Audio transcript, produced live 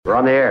We're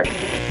on the air.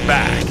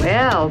 Back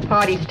Well,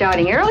 party's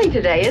starting early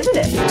today, isn't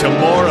it? to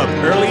more of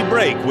Early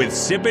Break with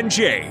Sip and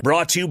Jay,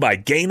 brought to you by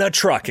Gaina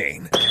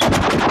Trucking.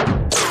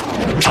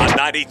 On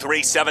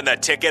 93.7 The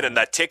Ticket and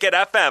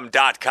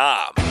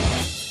theticketfm.com.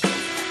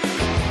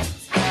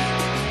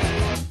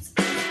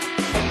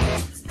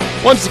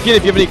 Once again,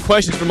 if you have any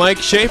questions for Mike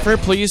Schaefer,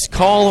 please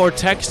call or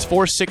text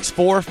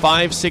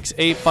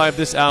 464-5685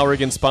 this hour.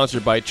 Again,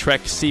 sponsored by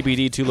Trek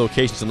CBD, 2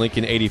 locations in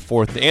Lincoln,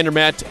 84th and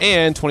Andermatt,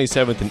 and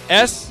 27th and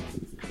S.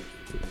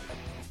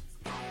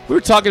 We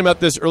were talking about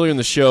this earlier in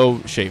the show,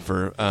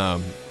 Schaefer.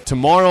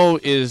 Tomorrow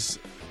is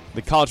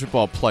the college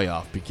football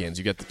playoff begins.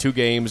 You got the 2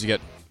 games. You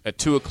got at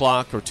 2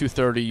 o'clock or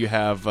 2:30, you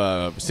have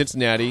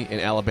Cincinnati and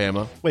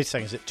Alabama. Wait a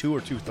second, is it 2 or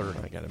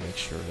 2:30? I got to make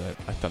sure that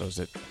I thought it was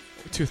at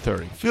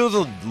 2:30. Feels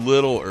a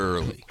little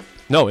early.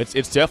 No, it's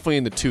definitely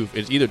in the 2.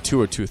 It's either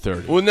 2 or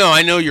 2:30. Well, no,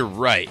 I know you're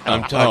right.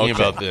 I'm talking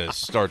okay. about the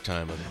start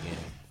time of the game.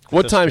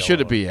 What time should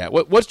it be at?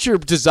 What's your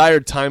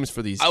desired times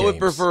for these games? I would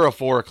prefer a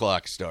 4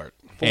 o'clock start.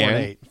 4 and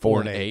 8. 4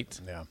 and 8.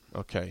 Yeah.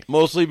 Okay.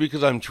 Mostly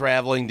because I'm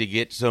traveling to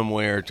get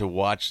somewhere to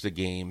watch the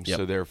game, Yep.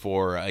 so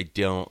therefore I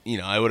don't.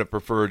 I would have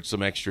preferred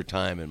some extra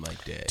time in my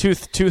day.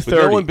 2:30. But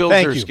no one builds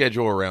Thank their you.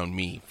 schedule around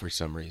me for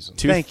some reason.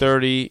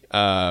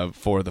 2:30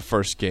 for the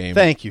first game.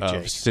 Thank you,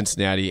 of Jay.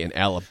 Cincinnati and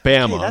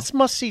Alabama. Hey, that's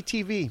must-see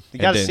TV. You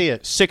And got to then see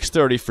it.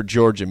 6:30 for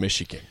Georgia,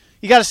 Michigan.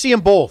 You got to see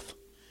them both.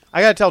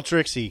 I got to tell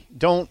Trixie,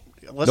 let's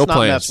No not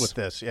plans. mess with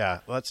this.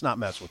 Yeah, let's not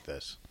mess with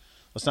this.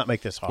 Let's not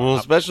make this hard. Well,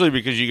 especially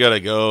because you got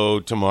to go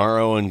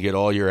tomorrow and get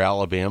all your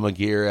Alabama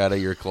gear out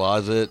of your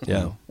closet.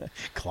 Yeah.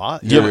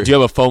 Clot. Do you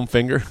have a foam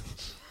finger?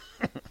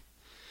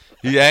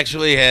 He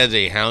actually has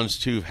a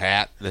houndstooth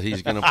hat that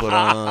he's going to put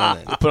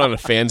on. Put on a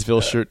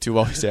Fansville shirt, too,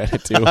 while he's at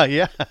it, too.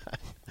 Yeah.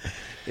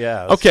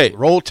 Yeah. let's Okay.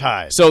 Roll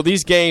Tide. So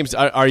these games,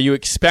 are you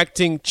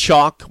expecting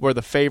chalk where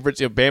the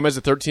favorites, Bama's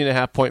a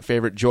 13.5-point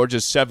favorite,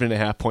 Georgia's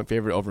 7.5-point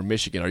favorite over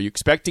Michigan. Are you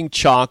expecting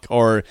chalk,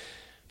 or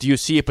do you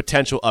see a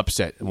potential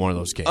upset in one of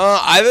those games?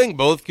 I think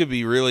both could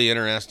be really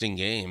interesting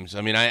games.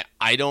 I mean, I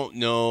don't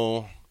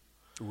know.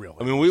 Really.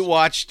 I mean, we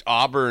watched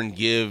Auburn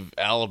give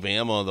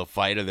Alabama the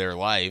fight of their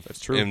life. That's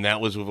true. And that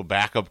was with a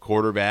backup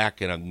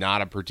quarterback and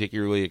not a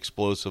particularly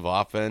explosive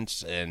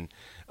offense. And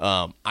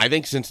I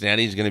think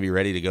Cincinnati's going to be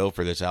ready to go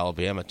for this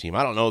Alabama team.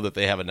 I don't know that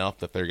they have enough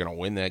that they're going to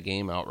win that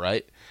game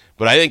outright,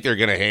 but I think they're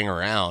going to hang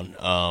around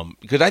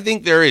because I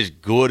think they're as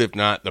good, if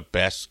not the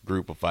best,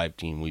 Group of 5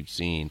 team we've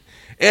seen.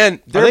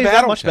 And they're Are they that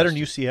battle much better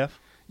tested. than UCF?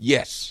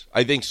 Yes,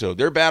 I think so.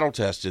 They're battle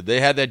tested.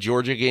 They had that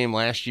Georgia game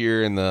last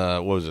year in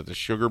the the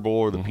Sugar Bowl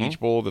or the Peach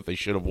Bowl that they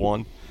should have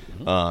won.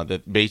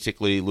 That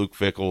basically Luke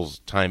Fickell's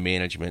time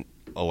management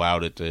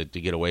allowed it to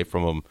get away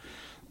from them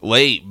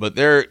late. But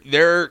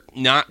they're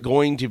not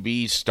going to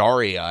be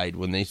starry-eyed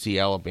when they see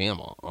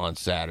Alabama on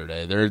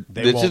Saturday.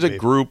 This is a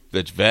group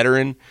that's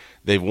veteran.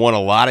 They've won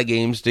a lot of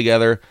games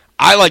together.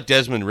 I like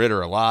Desmond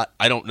Ridder a lot.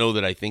 I don't know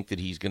that I think that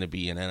he's going to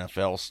be an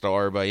NFL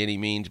star by any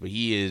means, but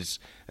he is,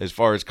 as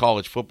far as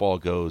college football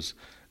goes,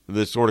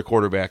 the sort of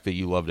quarterback that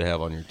you love to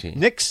have on your team.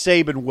 Nick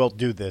Saban will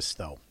do this,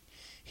 though.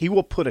 He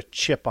will put a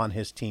chip on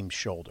his team's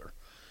shoulder.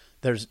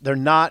 They're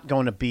not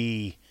going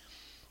to,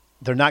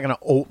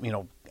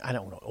 I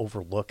don't know,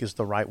 overlook is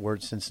the right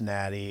word,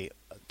 Cincinnati,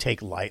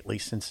 take lightly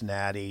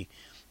Cincinnati.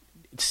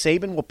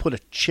 Saban will put a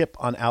chip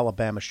on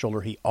Alabama's shoulder.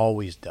 He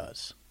always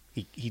does.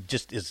 He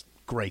just is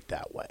great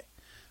that way.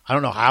 I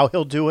don't know how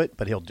he'll do it,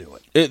 but he'll do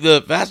it.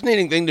 The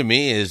fascinating thing to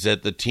me is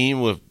that the team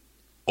with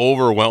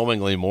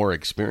overwhelmingly more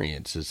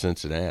experience is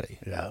Cincinnati.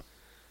 Yeah.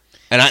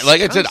 And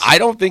I said, I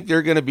don't think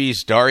they're going to be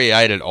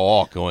starry-eyed at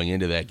all going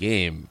into that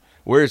game.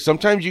 Whereas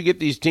sometimes you get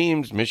these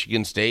teams,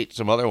 Michigan State,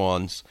 some other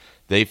ones,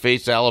 they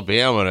face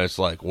Alabama, and it's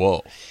like,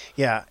 whoa.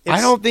 Yeah. I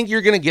don't think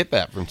you're going to get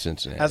that from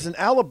Cincinnati. As an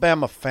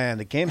Alabama fan,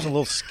 the game's a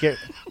little scary.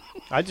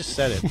 I just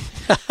said it.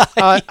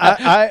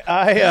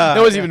 That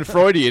wasn't even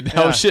Freudian.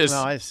 That was just.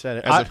 No, I said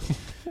it. as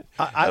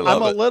I'm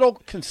love a it. little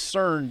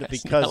concerned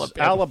because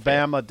Alabama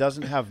Alabama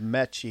doesn't have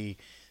Mechie,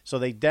 so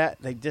they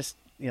just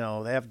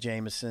they have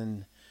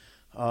Jameson,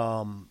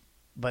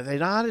 but they're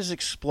not as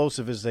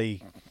explosive as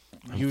they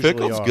usually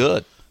Fickell's are.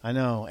 good. I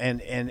know,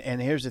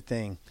 and here's the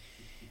thing,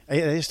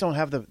 they just don't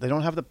have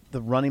the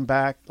running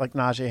back like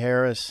Najee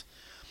Harris.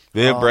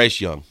 They have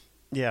Bryce Young.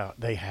 Yeah,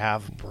 they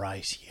have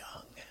Bryce Young.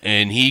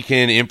 And he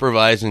can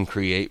improvise and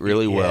create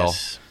really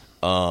Yes.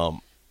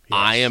 well.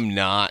 I am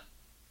not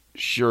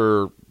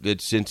sure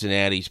that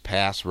Cincinnati's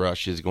pass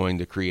rush is going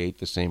to create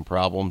the same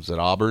problems that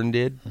Auburn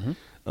did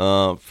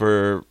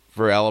for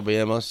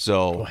Alabama.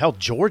 So Well, hell,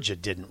 Georgia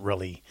didn't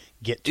really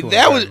get to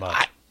that him was very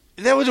much.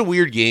 that was a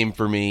weird game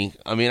for me.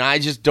 I mean, I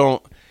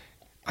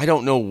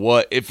don't know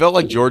what it felt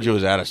like. Georgia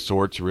was out of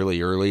sorts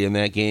really early in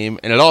that game,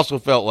 and it also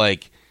felt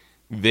like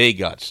they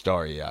got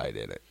starry-eyed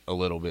in it a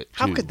little bit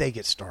too. How could they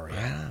get started?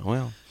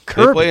 Well,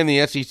 Kirby. they play in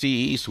the SEC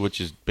East,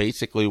 which is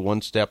basically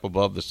one step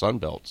above the Sun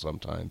Belt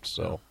sometimes.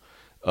 So,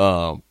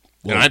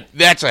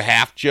 that's a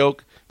half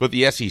joke. But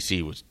the SEC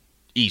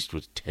East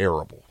was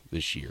terrible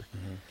this year.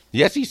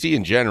 The SEC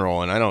in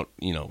general, and I don't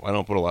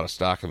put a lot of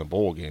stock in the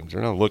bowl games.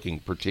 They're not looking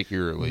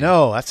particularly.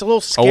 No, that's a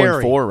little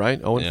scary. 0-4,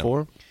 right?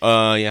 0-4.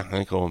 Yeah, I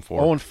think 0-4.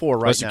 0-4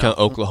 right Unless you now. count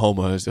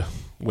Oklahoma as a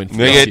win for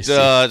They the get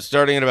SEC.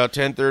 starting at about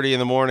 10:30 in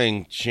the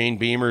morning. Shane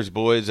Beamer's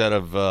boys out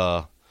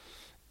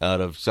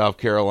of South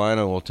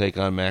Carolina will take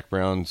on Mac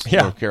Brown's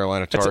North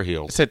Carolina Tar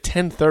Heels. It's a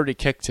 10:30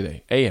 kick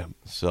today, a.m.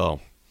 So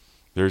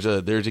there's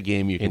a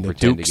game you can in the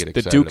pretend Dukes, to get the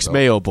excited Dukes about.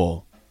 Mayo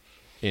Bowl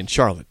in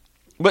Charlotte.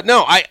 But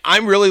no,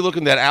 I'm really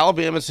looking at that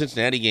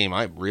Alabama-Cincinnati game.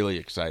 I'm really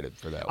excited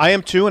for that one. I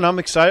am too, and I'm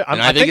excited.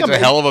 And I think it's a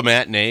hell of a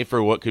matinee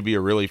for what could be a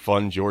really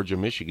fun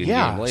Georgia-Michigan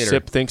game later.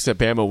 Sip thinks that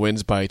Bama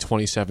wins by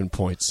 27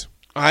 points.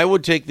 I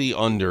would take the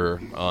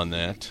under on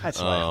that.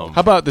 That's what I hope.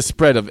 How about the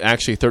spread of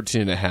actually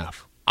 13.5?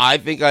 I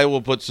think I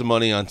will put some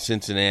money on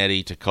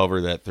Cincinnati to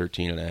cover that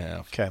 13.5.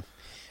 Okay.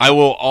 I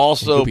will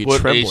also You'll be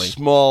put trembling. a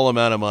small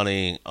amount of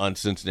money on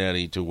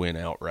Cincinnati to win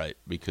outright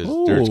because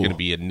there's going to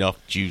be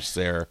enough juice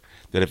there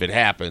that if it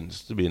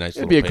happens, it'll be a nice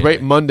It'd little be a great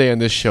payday. Monday on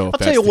this show. I'll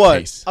tell you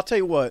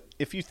what.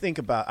 If you think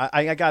about,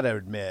 I got to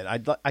admit,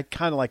 I'd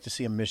kind of like to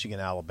see a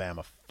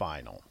Michigan-Alabama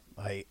final.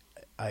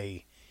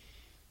 It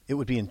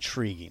would be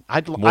intriguing.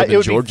 It would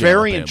be Georgia,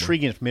 very Alabama.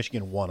 intriguing if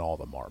Michigan won all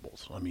the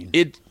marbles. I mean,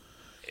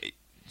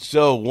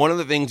 So one of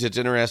the things that's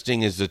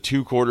interesting is the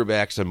two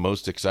quarterbacks I'm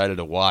most excited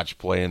to watch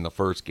play in the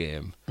first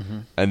game,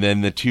 and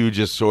then the two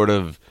just sort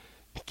of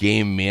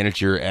game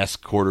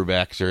manager-esque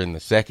quarterbacks are in the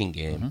second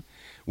game,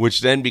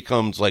 which then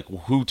becomes like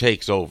who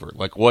takes over?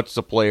 Like what's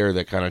the player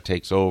that kind of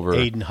takes over?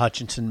 Aiden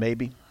Hutchinson,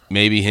 maybe.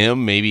 Maybe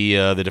him, maybe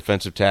the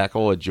defensive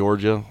tackle at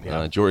Georgia.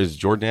 Is it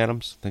Jordan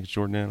Adams? I think it's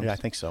Jordan Adams. Yeah, I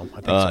think so.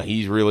 So.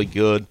 He's really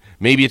good.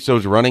 Maybe it's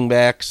those running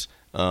backs.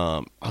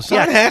 Hassan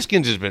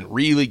Haskins has been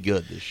really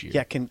good this year.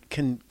 Yeah,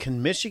 can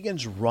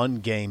Michigan's run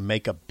game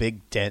make a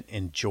big dent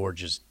in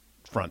Georgia's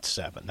front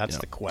seven? That's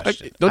the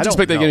question. Don't you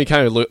expect they're know. going to be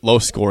kind of low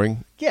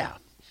scoring Yeah,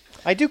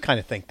 I do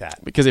kind of think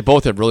that. because they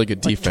both have really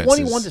good Like defenses.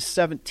 21 to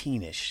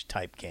 17-ish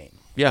type game.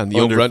 Yeah, and the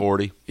Under over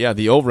 40. Yeah,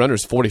 the over-under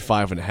is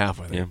 45.5, I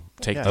think. Yeah.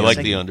 Take Yeah, I the like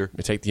under. the under.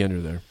 We take the under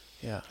there.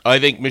 Yeah. I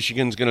think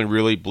Michigan's going to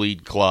really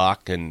bleed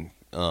clock, and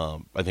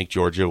I think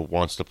Georgia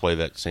wants to play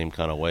that same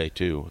kind of way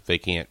too. If they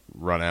can't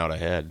run out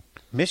ahead.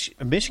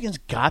 Michigan's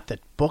got the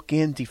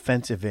bookend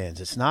defensive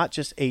ends. It's not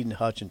just Aiden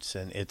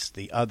Hutchinson. It's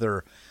the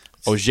other.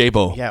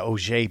 Ojabo. Yeah,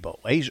 Ojabo.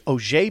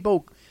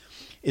 Ojabo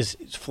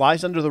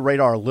flies under the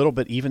radar a little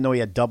bit, even though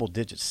he had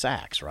double-digit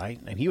sacks, right?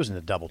 And he was in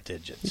the double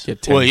digits.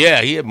 Get 10. Well,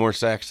 yeah, he had more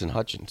sacks than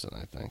Hutchinson,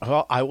 I think.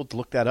 Well, I will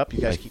look that up.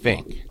 You guys keep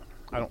think. going.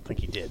 I don't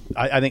think he did.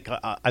 I think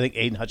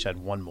Aiden Hutch had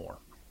one more.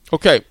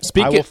 Okay,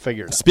 I will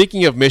figure it out.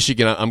 Speaking of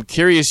Michigan, I'm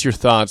curious your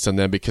thoughts on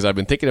them because I've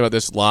been thinking about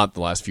this a lot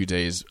the last few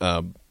days.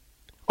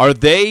 Are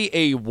they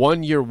a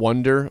one-year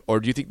wonder, or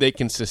do you think they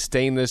can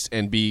sustain this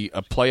and be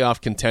a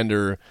playoff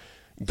contender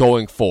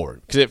going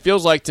forward? Because it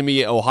feels like to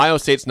me Ohio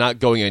State's not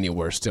going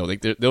anywhere still.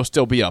 They'll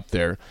still be up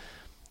there.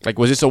 Like,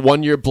 was this a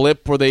one-year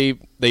blip where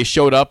they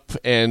showed up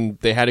and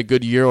they had a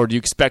good year, or do you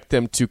expect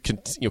them to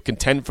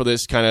contend for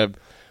this kind of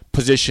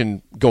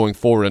position going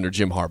forward under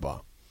Jim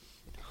Harbaugh?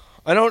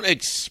 I don't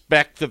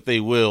expect that they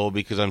will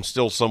because I'm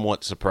still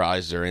somewhat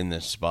surprised they're in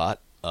this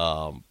spot.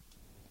 I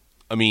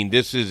mean,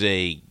 this is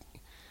a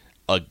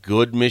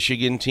good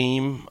Michigan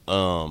team.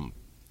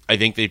 I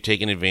think they've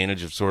taken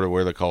advantage of sort of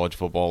where the college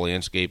football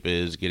landscape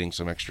is, getting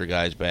some extra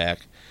guys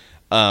back.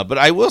 But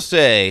I will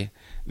say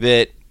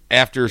that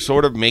after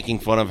sort of making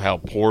fun of how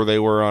poor they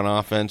were on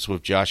offense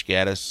with Josh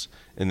Gaddis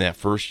in that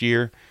first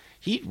year,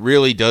 he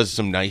really does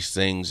some nice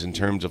things in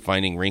terms of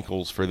finding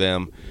wrinkles for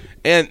them.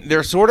 And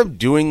they're sort of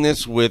doing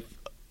this with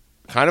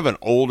kind of an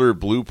older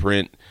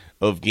blueprint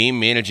of game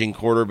managing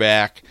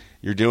quarterback.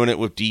 You're doing it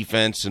with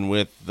defense and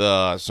with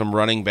some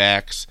running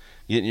backs,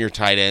 getting your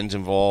tight ends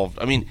involved.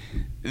 I mean,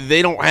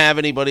 they don't have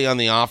anybody on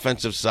the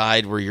offensive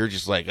side where you're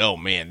just like, oh,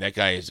 man, that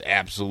guy is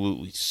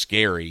absolutely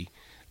scary.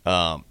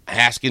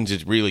 Haskins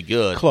is really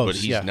good, Close, but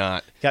he's yeah.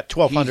 not. Got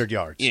 1,200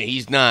 yards. Yeah,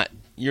 he's not.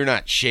 You're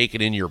not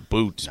shaking in your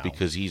boots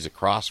because he's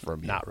across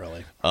from you. Not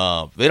really.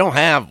 They don't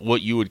have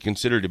what you would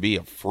consider to be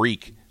a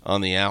freak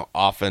on the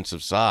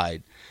offensive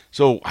side.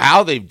 So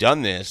how they've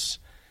done this,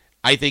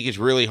 I think, is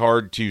really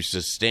hard to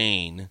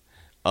sustain.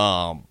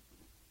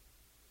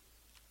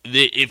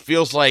 It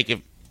feels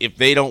like if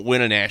they don't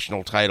win a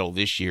national title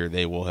this year,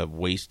 they will have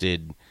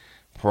wasted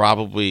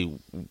probably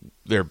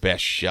their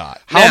best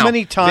shot. How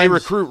many times- they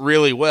recruit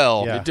really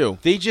well? Yeah. They do.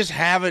 They just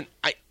haven't.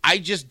 I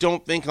just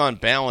don't think on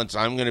balance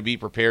I'm going to be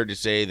prepared to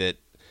say that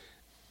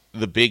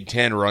the Big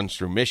Ten runs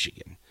through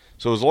Michigan.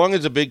 So as long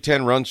as the Big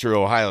Ten runs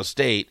through Ohio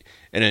State,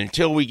 and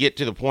until we get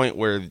to the point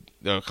where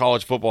the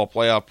college football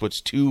playoff puts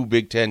two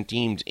Big Ten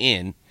teams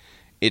in,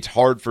 it's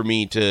hard for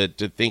me to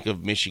think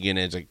of Michigan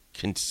as a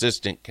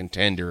consistent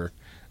contender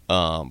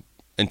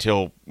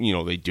until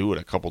they do it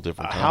a couple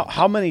different times.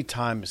 How many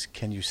times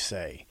can you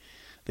say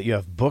that you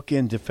have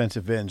bookend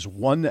defensive ends,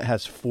 one that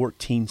has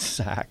 14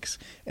 sacks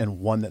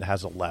and one that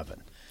has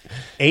 11?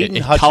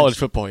 In college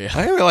football, yeah.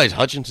 I didn't realize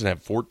Hutchinson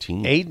had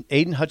 14.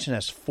 Aiden Hutchinson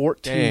has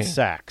 14 Dang.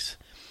 sacks.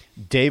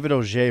 David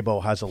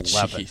Ojabo has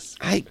 11.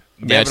 Jeez.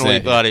 definitely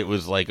that. thought it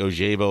was like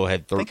Ojabo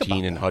had Think 13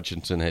 about and that.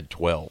 Hutchinson had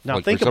 12. Now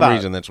like, think for some about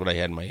reason, it. that's what I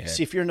had in my head.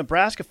 See, if you're a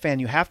Nebraska fan,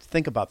 you have to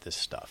think about this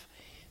stuff.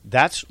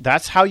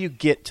 That's how you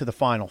get to the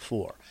Final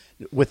Four.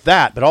 With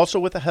that, but also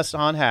with the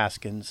Hassan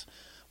Haskins,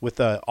 with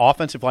the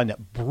offensive line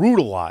that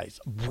brutalized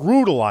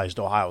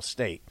Ohio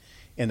State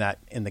in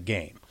the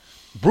game.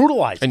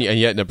 Brutalized. And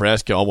yet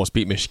Nebraska almost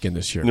beat Michigan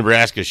this year.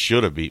 Nebraska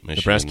should have beat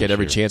Michigan. Nebraska had this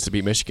every year. chance to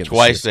beat Michigan.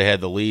 Twice they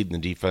had the lead, and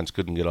the defense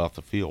couldn't get off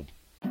the field.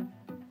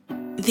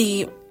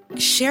 The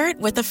share it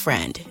with a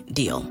friend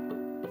deal.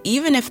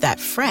 Even if that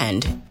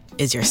friend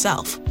is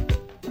yourself.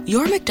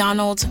 Your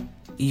McDonald's,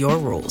 your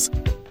rules.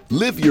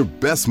 Live your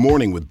best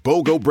morning with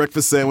BOGO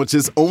breakfast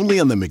sandwiches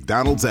only on the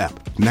McDonald's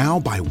app. Now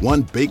buy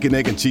one bacon,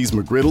 egg, and cheese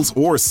McGriddles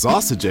or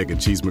sausage, egg,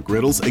 and cheese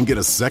McGriddles and get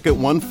a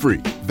second one free.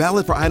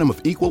 Valid for item of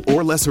equal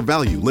or lesser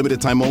value. Limited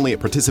time only at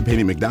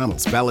participating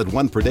McDonald's. Valid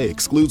one per day.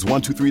 Excludes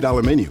 $1, $2,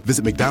 $3 menu.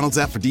 Visit McDonald's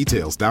app for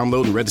details.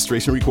 Download and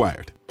registration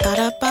required.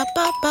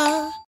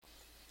 Ba-da-ba-ba-ba.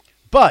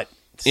 But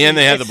And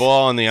they had the it's-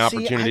 ball and the I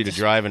opportunity to just-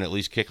 drive and at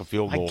least kick a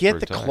field goal. I get for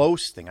the a tie.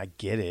 close thing. I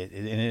get it,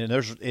 and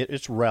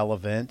it's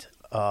relevant.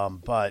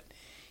 But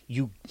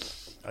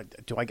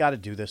do I got to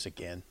do this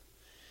again?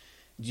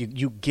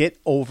 You get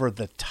over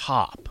the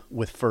top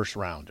with first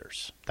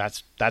rounders.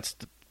 That's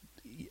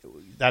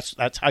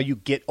how you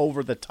get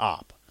over the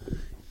top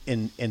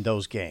in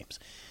those games.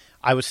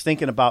 I was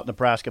thinking about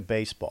Nebraska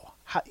baseball.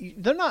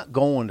 They're not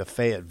going to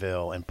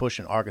Fayetteville and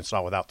pushing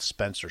Arkansas without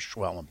Spencer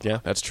Schwellenbach. Yeah,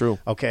 that's true.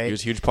 Okay, He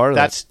was a huge part of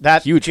that's that.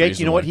 That's huge Jake,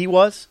 reason you know what why. he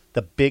was?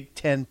 The Big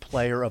Ten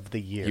Player of the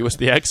Year. He was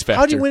the X factor.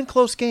 How do you win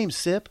close games,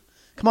 Sip?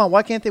 Come on,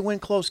 why can't they win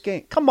close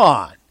games? Come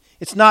on.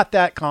 It's not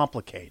that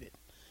complicated.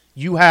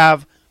 You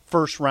have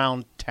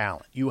first-round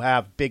talent. You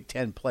have Big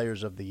Ten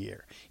Players of the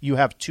Year. You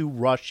have two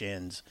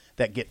rush-ins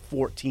that get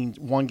 14.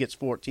 One gets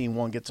 14,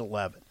 one gets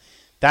 11.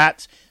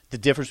 That's the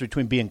difference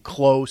between being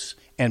close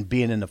and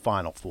being in the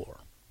Final Four.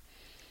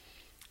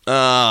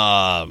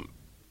 I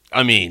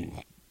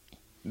mean,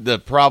 the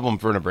problem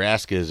for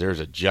Nebraska is there's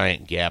a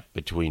giant gap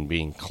between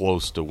being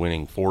close to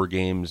winning 4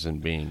 games and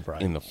being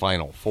in the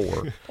Final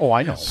Four. Oh,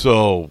 I know.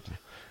 So,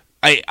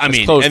 I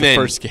mean, close and the then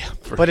first gap.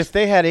 But if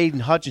they had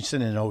Aiden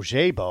Hutchinson and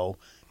Ojabo,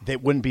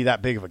 that wouldn't be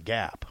that big of a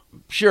gap.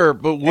 sure,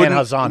 but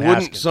Hassan wouldn't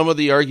Haskins. some of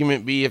the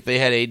argument be if they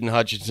had Aiden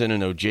Hutchinson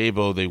and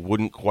Ojabo, they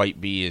wouldn't quite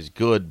be as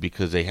good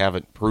because they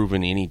haven't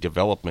proven any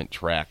development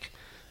track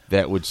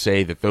that would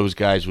say that those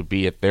guys would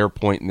be at their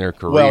point in their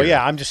career. Well,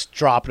 yeah, I'm just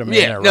dropping them in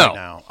there right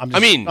now. I'm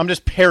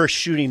just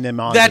parachuting them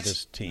onto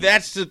this team.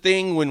 That's the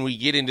thing when we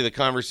get into the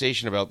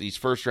conversation about these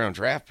first-round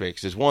draft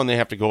picks is, one, they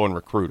have to go and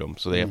recruit them,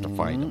 so they have to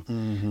find them.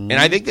 Mm-hmm. And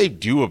I think they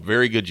do a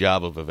very good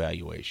job of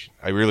evaluation.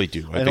 I really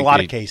do. I in think a lot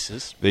of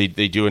cases. They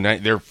do.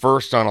 They're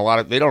first on a lot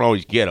of – they don't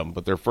always get them,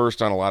 but they're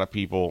first on a lot of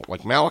people.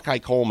 Like Malachi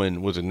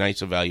Coleman was a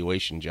nice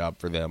evaluation job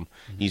for them.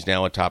 Mm-hmm. He's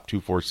now a top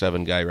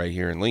 247 guy right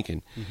here in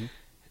Lincoln. Mm-hmm.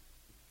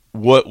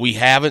 What we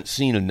haven't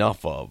seen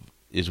enough of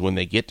is when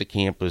they get to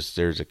campus,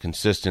 there's a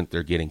consistent,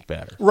 they're getting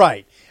better.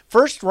 Right.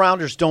 First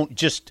rounders don't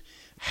just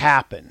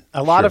happen.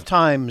 A lot of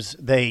times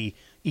they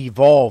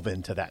evolve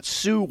into that.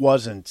 Sue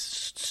wasn't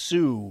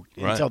Sue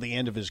until the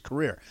end of his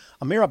career.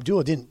 Amir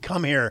Abdullah didn't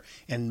come here,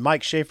 and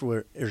Mike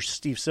Schaefer or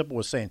Steve Sipple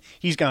was saying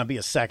he's going to be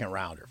a second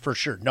rounder for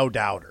sure, no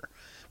doubter.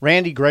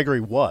 Randy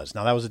Gregory was.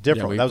 Now that was a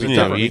different.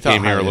 He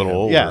came here a little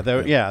older.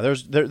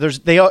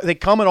 They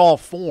come in all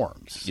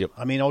forms. Yep.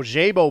 I mean,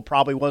 Ojabo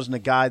probably wasn't a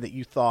guy that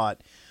you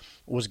thought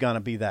was going to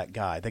be that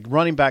guy. The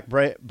running back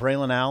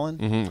Braylon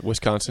Allen,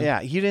 Wisconsin. Yeah,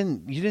 you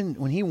didn't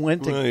when he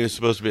went to. Well, he was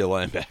supposed to be a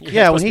linebacker.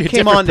 Yeah, when he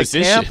came onto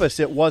position. campus,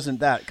 it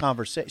wasn't that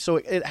conversation. So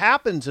it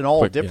happens in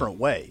all different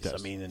ways. I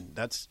mean,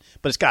 but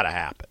it's got to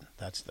happen.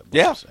 That's the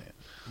what I'm saying.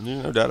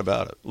 No doubt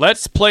about it.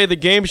 Let's play the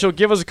game show.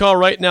 Give us a call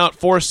right now at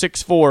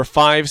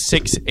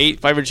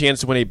 464-568. Your chance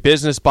to win a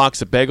business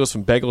box of bagels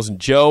from Bagels and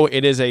Joe.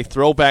 It is a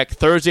throwback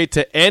Thursday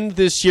to end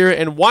this year,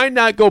 and why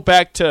not go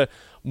back to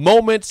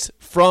moments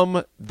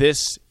from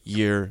this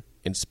year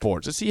in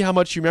sports? Let's see how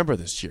much you remember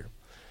this year.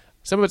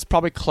 Some of it's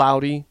probably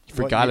cloudy. You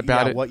forgot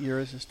about it. What year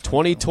is this?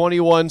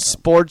 2021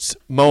 sports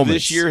moments.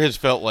 This year has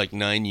felt like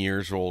 9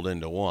 years rolled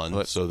into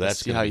one, so that's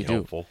see how you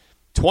helpful. do.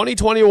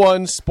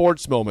 2021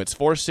 sports moments,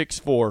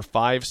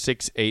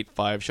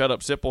 464-5685. Shut up,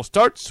 Sipple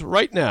starts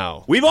right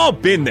now. We've all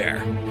been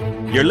there.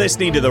 You're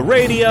listening to the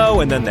radio,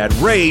 and then that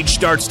rage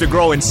starts to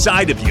grow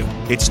inside of you.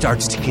 It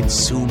starts to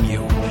consume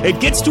you. It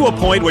gets to a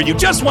point where you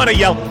just want to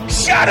yell,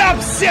 "Shut up,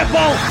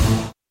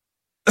 Sipple!"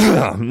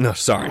 No,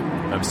 sorry.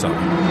 I'm sorry.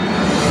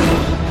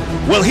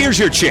 Well, here's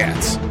your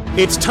chance.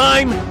 It's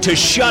time to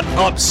shut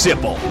up,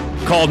 Sipple.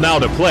 Call now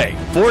to play,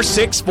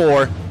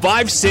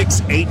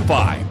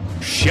 464-5685.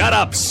 Shut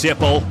up,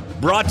 Sipple.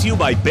 Brought to you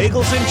by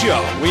Bagels and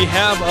Joe. We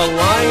have a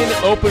line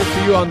open for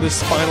you on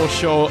this final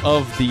show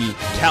of the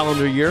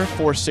calendar year,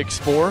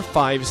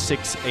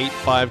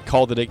 464-5685.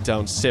 Call the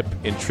Dickdown Sip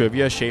in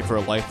trivia. Schaefer, a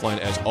lifeline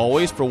as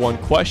always for one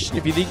question.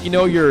 If you think you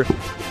know your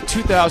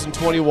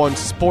 2021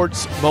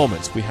 sports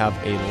moments, we have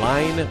a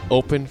line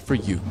open for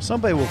you.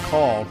 Somebody will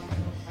call.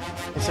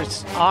 It's an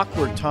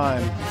awkward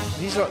time.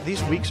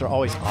 These weeks are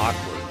always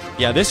awkward.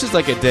 Yeah, this is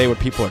like a day where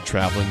people are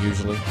traveling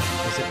usually.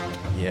 Is it?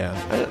 Yeah.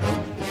 I don't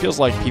know. It feels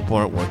like people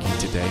aren't working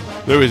today.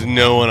 There was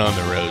no one on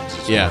the roads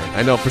this Yeah, morning.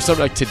 I know. For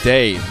something like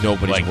today,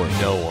 nobody's Like,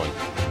 working. no one.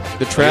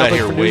 They're I got traveling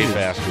here for New way Year's.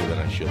 faster than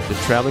I should have.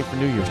 They're traveling for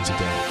New Year's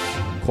today.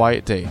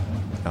 Quiet day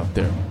out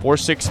there.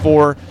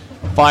 464-5685.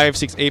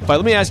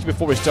 Let me ask you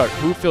before we start,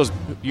 you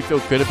feel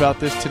good about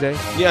this today?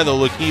 Yeah, the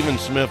Lakeem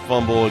Smith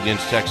fumble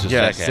against Texas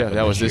Tech. Yeah, happened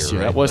that was this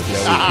year. right? That was this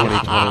year,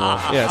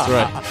 2021. Yeah, that's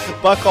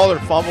right. Buckholder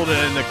fumbled it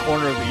in the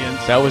corner of the end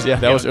zone.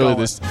 That was early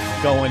this.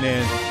 Going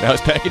in. That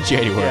was back in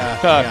January.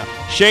 Yeah.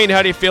 Shane,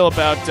 how do you feel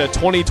about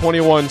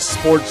 2021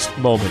 sports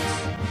moments?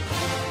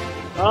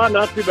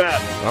 Not too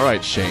bad. All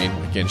right, Shane.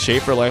 Again,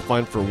 Schaefer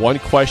Lifeline for one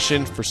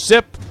question for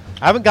Sip.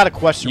 I haven't got a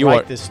question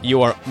this.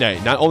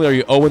 Not only are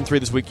you 0-3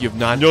 this week, you have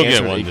not You'll get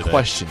answered one a today.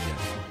 question yet.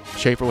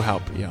 Schaefer will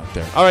help you out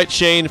there. All right,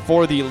 Shane,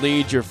 for the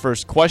lead, your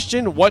first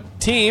question. What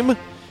team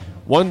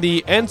won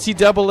the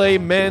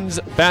NCAA men's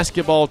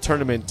basketball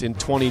tournament in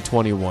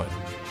 2021?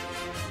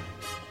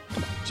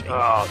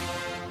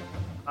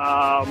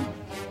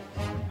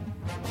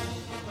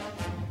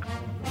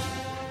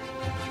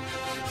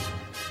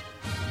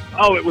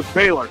 It was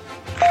Baylor.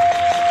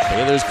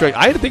 Baylor's correct.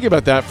 I had to think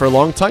about that for a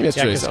long time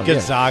yesterday. because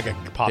Gonzaga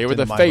popped They were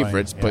the into my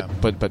favorites,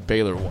 mind. but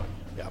Baylor won.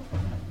 Yeah.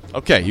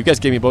 Okay, you guys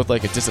gave me both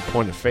like a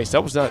disappointed face.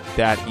 That was not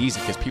that easy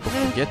because people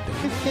forget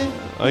that.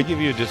 I give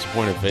you a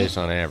disappointed face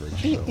on average.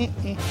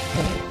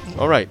 So.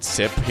 All right,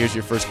 Sip, here's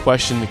your first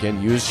question.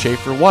 Again, use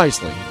Schaefer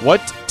wisely.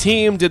 What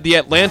team did the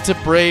Atlanta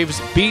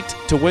Braves beat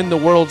to win the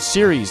World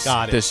Series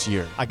this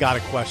year? I got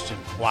a question.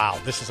 Wow,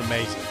 this is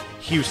amazing.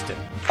 Houston.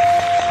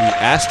 The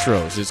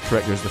Astros is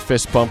correct. There's the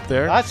fist bump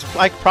there.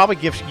 I probably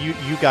give you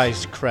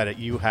guys credit,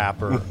 you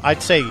Happer.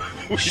 I'd say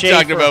We Schaefer.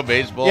 talked about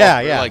baseball Yeah,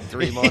 for yeah. like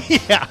 3 months.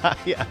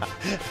 yeah.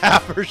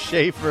 Happer,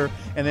 Schaefer,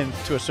 and then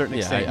to a certain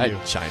extent I you.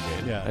 chimed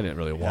in. Yeah. I didn't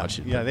really watch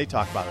it. Yeah, but- they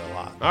talk about it a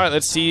lot. All right,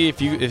 let's see if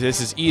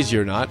this is easy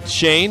or not.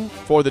 Shane,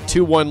 for the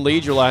 2-1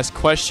 lead, your last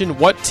question.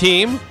 What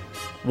team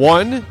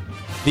won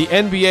the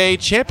NBA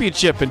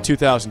championship in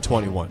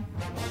 2021?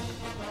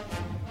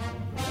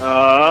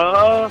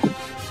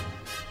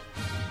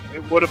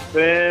 It would have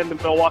been the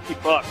Milwaukee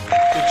Bucks.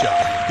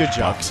 Good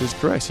job. Bucks is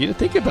correct. So you didn't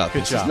think about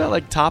Good this. job. It's not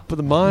like top of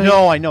the mind.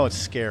 No, I know it's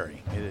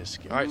scary. It is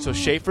scary. All right, so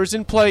Schaefer's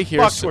in play here.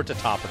 Bucks So, were at the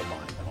top of the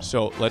mind. Though.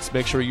 so let's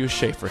make sure we use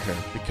Schaefer here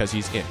because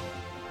he's in.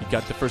 You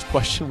got the first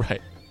question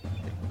right.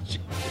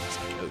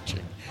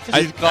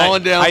 He's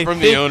calling down from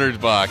the owner's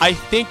box. I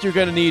think you're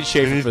going to need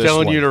Schaefer and he's for this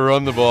telling one. you to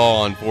run the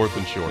ball on 4th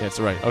and short. That's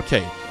right.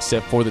 Okay,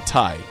 except for the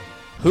tie.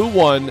 Who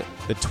won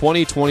the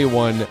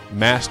 2021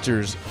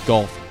 Masters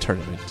Golf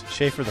Tournament?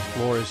 Schaefer, the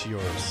floor is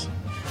yours.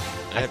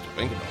 I have to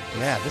think about it.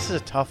 Yeah, this is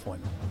a tough one.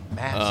 Who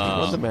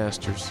won the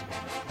Masters?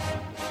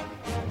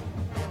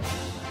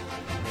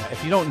 Yeah,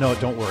 if you don't know it,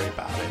 don't worry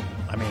about it.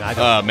 I mean, I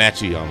don't.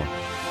 Matsuyama.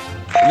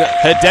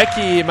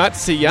 Hideki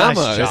Matsuyama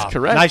Nice is job.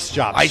 correct. Nice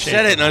job. I Schaefer.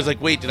 said it, and I was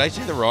like, wait, did I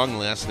say the wrong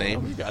last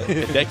name?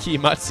 Hideki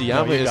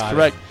Matsuyama No, you is got it.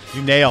 correct.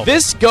 You nailed it.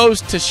 This goes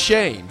to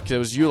Shane because it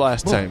was you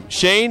last time.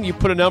 Shane, you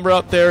put a number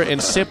out there,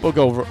 and Sip will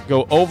go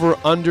over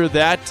under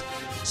that.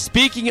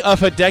 Speaking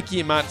of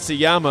Hideki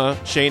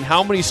Matsuyama, Shane,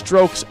 how many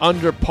strokes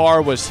under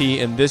par was he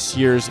in this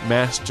year's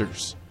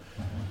Masters?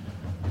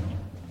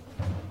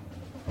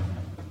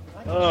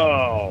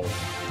 Oh,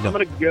 No. I'm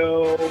gonna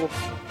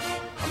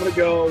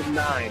go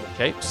 9.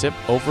 Okay, Sip,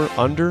 over,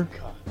 under.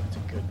 God, that's a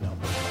good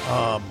number.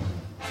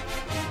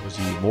 Was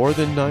he more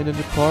than 9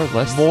 under par?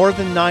 Less? More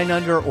than 9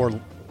 under or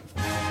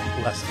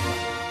less than 9?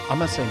 I'm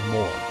going to say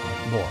more.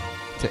 More.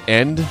 To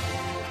end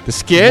the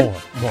skid?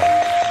 More.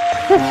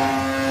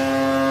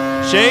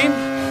 Shane,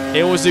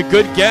 it was a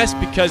good guess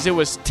because it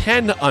was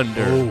 10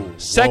 under. Ooh,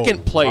 Second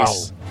whoa,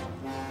 place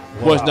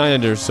wow. was 9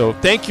 under. So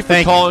thank you for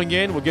Thank you. calling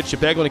in. We'll get you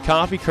a bagel and a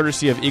coffee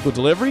courtesy of Eagle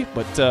Delivery.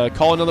 But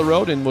call in on the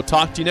road, and we'll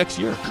talk to you next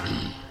year.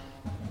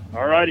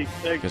 Alrighty,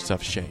 thanks. Good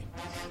stuff, Shane.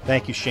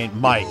 Thank you, Shane.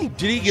 Mike.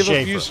 Did he give a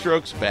Schaefer. few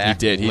strokes back? He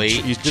did. He Late?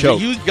 he 'Cause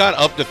choked. He got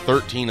up to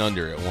 13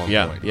 under at one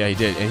point. Yeah, he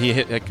did. And he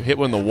hit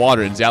one in the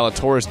water, and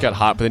Zalatoris got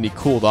hot, but then he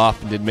cooled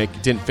off and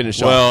didn't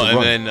finish Well, off the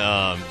and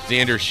run.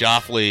 then Xander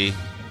Schauffele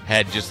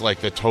had just like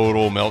the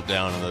total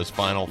meltdown in those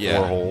final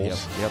 4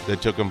 holes yep.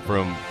 that took him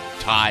from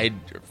tied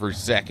for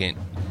second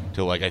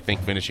to like I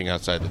think finishing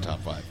outside the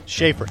top 5.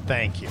 Schaefer,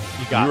 thank you.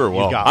 You got You were it.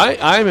 welcome.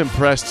 I'm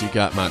impressed you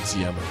got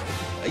Matsuyama.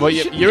 Well,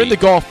 You should you're in be.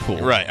 the golf pool.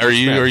 Right. Are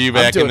you I'm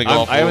back in doing- the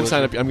golf I haven't pool?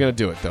 signed up. I'm going to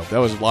do it, though. That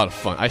was a lot of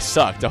fun. I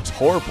sucked. That was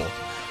horrible.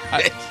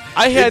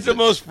 I had It's the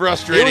most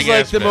frustrating It was like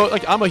aspect. the most.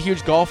 Like I'm a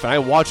huge golf fan. I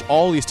watch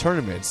all these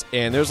tournaments,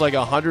 and there's like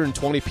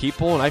 120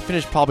 people, and I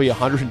finished probably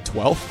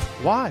 112th.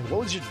 Why?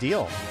 What was your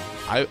deal?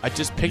 I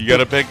just picked. You got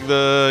to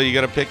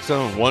pick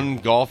one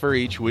golfer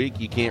each week.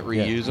 You can't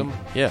reuse them.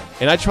 Yeah,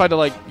 and I tried to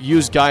like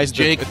use guys.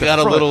 Jake at the got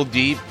a front. little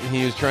deep, and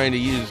he was trying to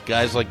use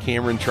guys like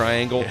Cameron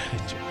Triangle.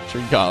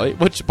 Tringale,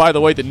 which, by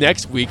the way, the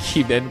next week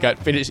he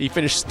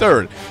finished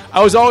third.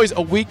 I was always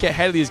a week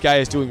ahead of these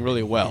guys doing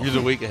really well. He was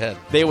a week ahead.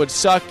 They would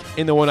suck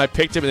in the one I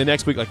picked him, and the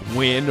next week like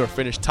win or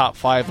finish top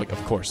 5. Like,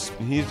 of course.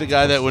 He's the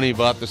guy that when he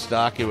bought the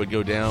stock, it would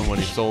go down. When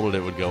he sold it,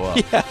 it would go up.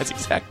 Yeah, that's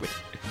exactly.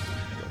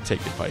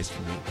 take advice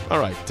from me. All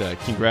right,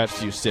 congrats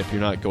to you, Sip. You're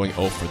not going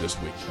 0 for this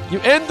week. You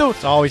end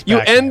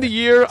the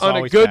year on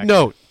a good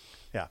note.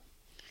 Yeah.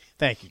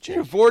 Thank you, Jay.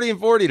 You're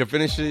 40-40 to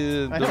finish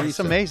the I know, it's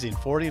reset. amazing.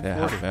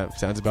 40-40. That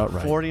sounds about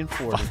right.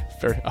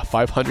 40-40.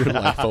 500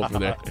 left over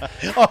there.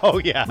 Oh,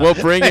 yeah. We'll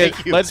bring Thank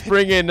it. you. Let's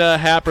bring in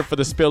Happer for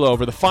the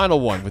spillover, the final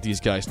one with these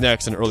guys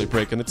next, an early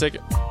break in the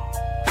ticket.